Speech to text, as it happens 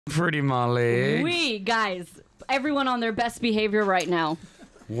Pretty Malik. Guys, everyone on their best behavior right now.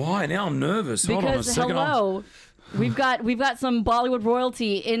 Why? Now I'm nervous. Hold on a Because second. hello, we've got some Bollywood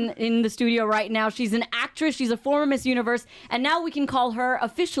royalty in the studio right now. She's an actress. She's a former Miss Universe, and now we can call her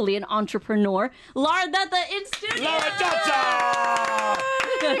officially an entrepreneur. Lara Dutta in studio. Lara Dutta!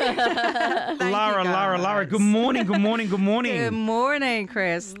 Lara. Good morning. Good morning,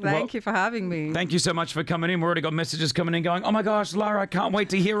 Chris. Thank you for having me. Thank you so much for coming in. We've already got messages coming in going, oh my gosh, Lara, I can't wait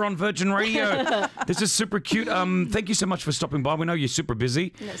to hear her on Virgin Radio. This is super cute. Thank you so much for stopping by. We know you're super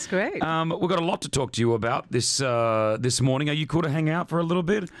busy. That's great. We've got a lot to talk to you about this morning. Are you cool to hang out for a little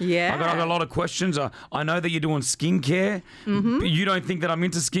bit? Yeah. I got a lot of questions. I know that you're doing skincare. Mm-hmm. You don't think that I'm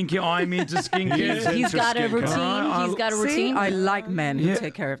into skincare. I'm into skincare. He's got a routine. He's got a routine. I like men who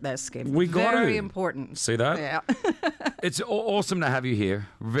take care of their skin. Very important. See that? Yeah. It's awesome to have you here.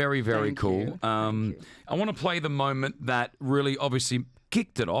 Very, very Thank cool. you. I want to play the moment that really obviously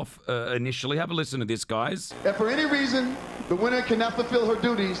kicked it off initially. Have a listen to this, guys. If for any reason the winner cannot fulfill her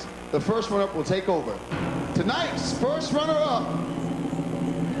duties, the first runner-up will take over. Tonight's first runner-up,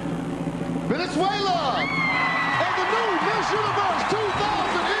 Venezuela! And the new Miss Universe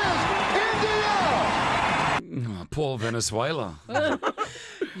 2000 is India! Oh, poor Venezuela.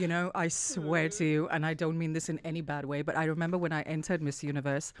 You know, I swear to you, and I don't mean this in any bad way, but I remember when I entered Miss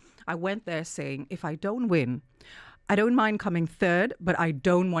Universe, I went there saying, if I don't win, I don't mind coming third, but I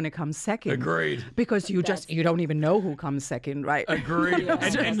don't want to come second. Agreed. Because you don't even know who comes second, right? Agreed.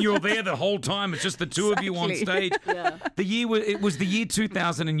 And you're there the whole time. It's just the two of you on stage. Yeah. It was the year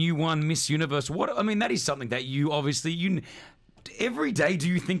 2000 and you won Miss Universe. That is something that you obviously every day do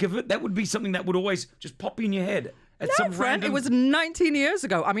you think of it? That would be something that would always just pop in your head. Friend, it was 19 years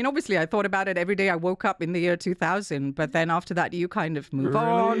ago. I mean, obviously, I thought about it every day I woke up in the year 2000. But then after that, you kind of move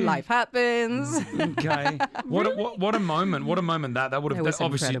on. Life happens. Okay. What a moment. What a moment that would have obviously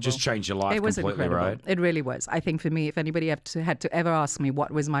incredible. Just changed your life It was completely, incredible. right? It really was. I think for me, if anybody had to ever ask me what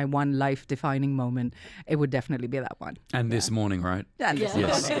was my one life-defining moment, it would definitely be that one. And this morning, right? Yeah.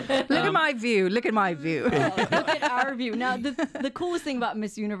 Yes. Look at my view. Look at my view. Look at our view. Now, the coolest thing about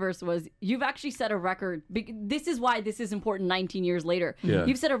Miss Universe was you've actually set a record. This is why this is important 19 years later. Yeah.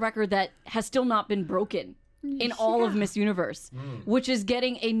 You've set a record that has still not been broken in all of Miss Universe, which is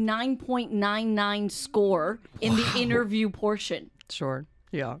getting a 9.99 score in the interview portion. Sure.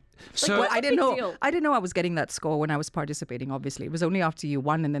 Yeah. So Well, I didn't know. deal. I didn't know I was getting that score when I was participating. Obviously, it was only after you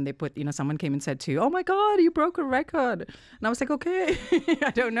won, and then they put, someone came and said to you, "Oh my God, you broke a record," and I was like, "Okay,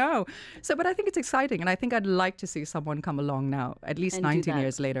 I don't know." So, but I think it's exciting, and I think I'd like to see someone come along now, at least And do 19 that.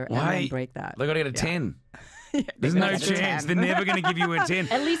 years later, and Why? then break that. They got to get a 10. There's no chance. They're never going to give you a 10.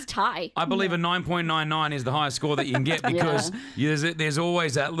 At least tie. I believe a 9.99 is the highest score that you can get because there's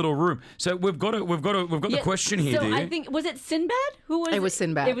always that little room. So we've got the question here. So Do you? I think was it Sinbad who was? It was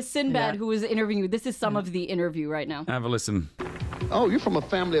Sinbad. It was Sinbad Yeah. who was interviewing you. This is some of the interview right now. Have a listen. Oh, you're from a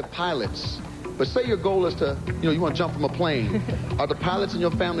family of pilots. But say your goal is to, you want to jump from a plane. Are the pilots in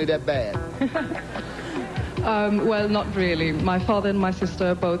your family that bad? Well, not really. My father and my sister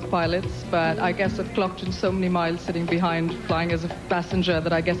are both pilots, but I guess I've clocked in so many miles sitting behind, flying as a passenger,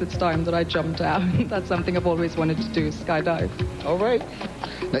 that I guess it's time that I jumped out. That's something I've always wanted to do, skydive. All right.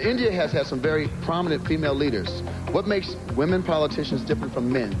 Now, India has had some very prominent female leaders. What makes women politicians different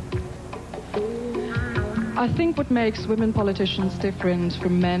from men? I think what makes women politicians different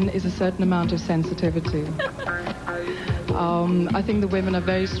from men is a certain amount of sensitivity. I think the women are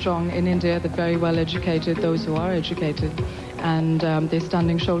very strong in India. They're very well educated, those who are educated. And they're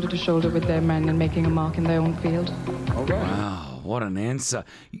standing shoulder to shoulder with their men and making a mark in their own field. All right. Wow, what an answer.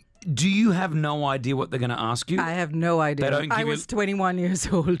 Do you have no idea what they're going to ask you? I have no idea. They don't give I was 21 years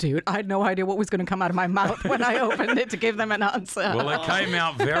old, dude. I had no idea what was going to come out of my mouth when I opened it to give them an answer. Well, it came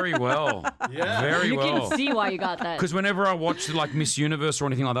out very well. Yeah. Very You well. can see why you got that. Because whenever I watch like Miss Universe or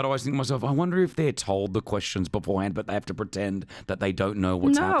anything like that, I always think to myself, I wonder if they're told the questions beforehand, but they have to pretend that they don't know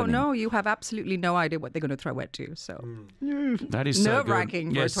what's happening. No, you have absolutely no idea what they're going to throw at you. So That is so good.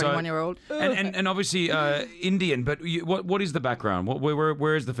 nerve-wracking for a 21-year-old. And obviously Indian, but what is the background?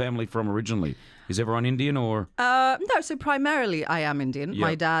 Where is the family from originally? Is everyone Indian or? No, so primarily I am Indian. Yep.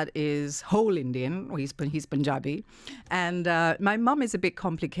 My dad is whole Indian. He's Punjabi. And my mum is a bit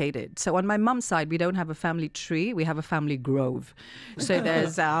complicated. So on my mum's side, we don't have a family tree. We have a family grove. So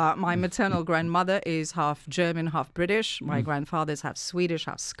there's my maternal grandmother is half German, half British. My grandfather's half Swedish,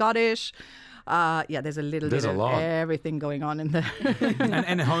 half Scottish. There's a little bit of everything going on in there.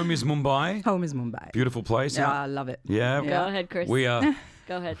 and home is Mumbai? Home is Mumbai. Beautiful place. Yeah, I love it. Yeah. Go ahead, Chris. We are.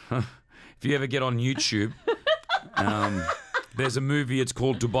 Go ahead. If you ever get on YouTube, there's a movie. It's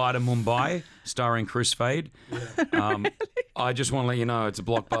called Dubai to Mumbai, starring Kris Fade. I just want to let you know it's a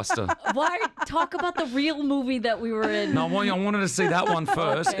blockbuster. Why talk about the real movie that we were in? No, I wanted to see that one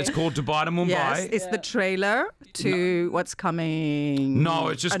first. Okay. It's called Dubai to Mumbai. Yes, it's the trailer to what's coming. No,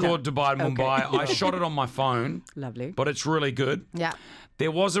 it's just called Dubai to Mumbai. I shot it on my phone. Lovely. But it's really good. Yeah. There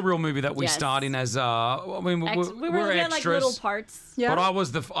was a real movie that we Yes. starred in as I mean, we were we're in like extras. little parts. Yeah. But I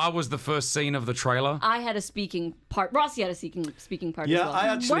was the first scene of the trailer. I had a speaking part. Rossi had a speaking part. Yeah,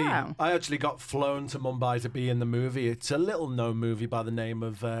 as well. I actually got flown to Mumbai to be in the movie. It's a little known movie by the name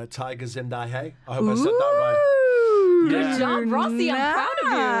of Tiger Zindai Hai. I hope I said that right. Good job, Rossi. I'm proud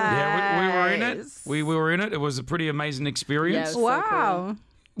of you. Yeah, we were in it. Nice. We were in it. It was a pretty amazing experience. Yeah, so Wow.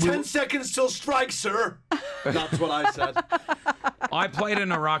 10 seconds till strike, sir. That's what I said. I played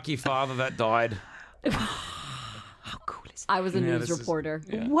an Iraqi father that died. How cool is I was a Yeah, news this is- reporter.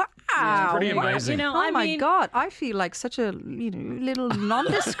 that? Wow. pretty amazing. You know, Oh I my mean, God! I feel like such a little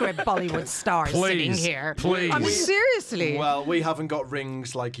nondescript Bollywood star sitting Please, here. please. I mean, seriously. Well, we haven't got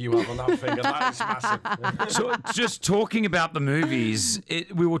rings like you have on that finger. That is massive. So just talking about the movies,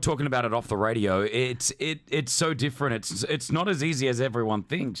 we were talking about it off the radio. It's so different. It's not as easy as everyone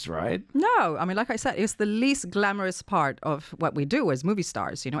thinks, right? No, I mean, like I said, it's the least glamorous part of what we do as movie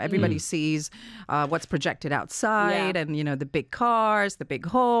stars. You know, everybody sees what's projected outside, Yeah. and you know, the big cars, the big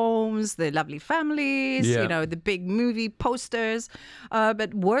homes, the lovely families. Yeah. You know, the big movie posters.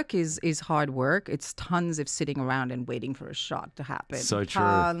 But work is hard work. It's tons of sitting around and waiting for a shot to happen. So true.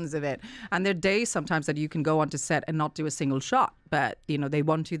 Tons of it. And there are days sometimes that you can go onto set and not do a single shot. But, you know, they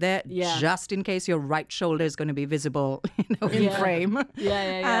want you there Yeah. just in case your right shoulder is going to be visible, you know, in frame.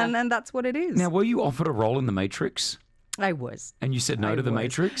 Yeah. And that's what it is. Now, were you offered a role in The Matrix? I was. And you said no to The was.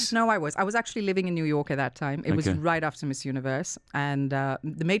 Matrix? No, I was. I was actually living in New York at that time. It was Okay. right after Miss Universe. And The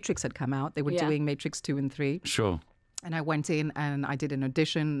Matrix had come out. They were Yeah. doing Matrix 2 and 3. Sure. And I went in and I did an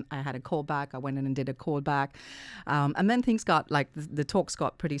audition. I had a callback. I went in and did a callback. And then things got, like, the talks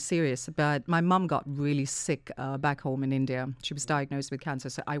got pretty serious. But my mum got really sick back home in India. She was diagnosed with cancer.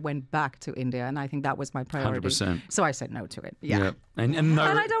 So I went back to India. And I think that was my priority. 100%. So I said no to it. Yeah. And no,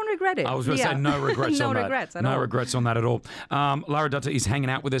 And I don't regret it. I was going to say no regrets no on that. regrets at no all. regrets on that at all. Lara Dutta is hanging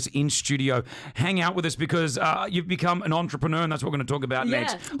out with us in studio. Hang out with us because you've become an entrepreneur, and that's what we're going to talk about Yeah.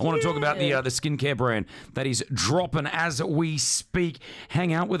 next. I want to talk about the skincare brand that is dropping as we speak.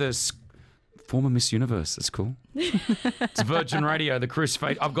 Hang out with us. Former Miss Universe. That's cool. It's Virgin Radio, the Kris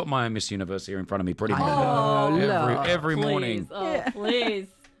Fade. I've got my own Miss Universe here in front of me pretty much every morning. Please. Oh, please.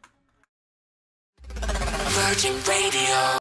 Virgin Radio.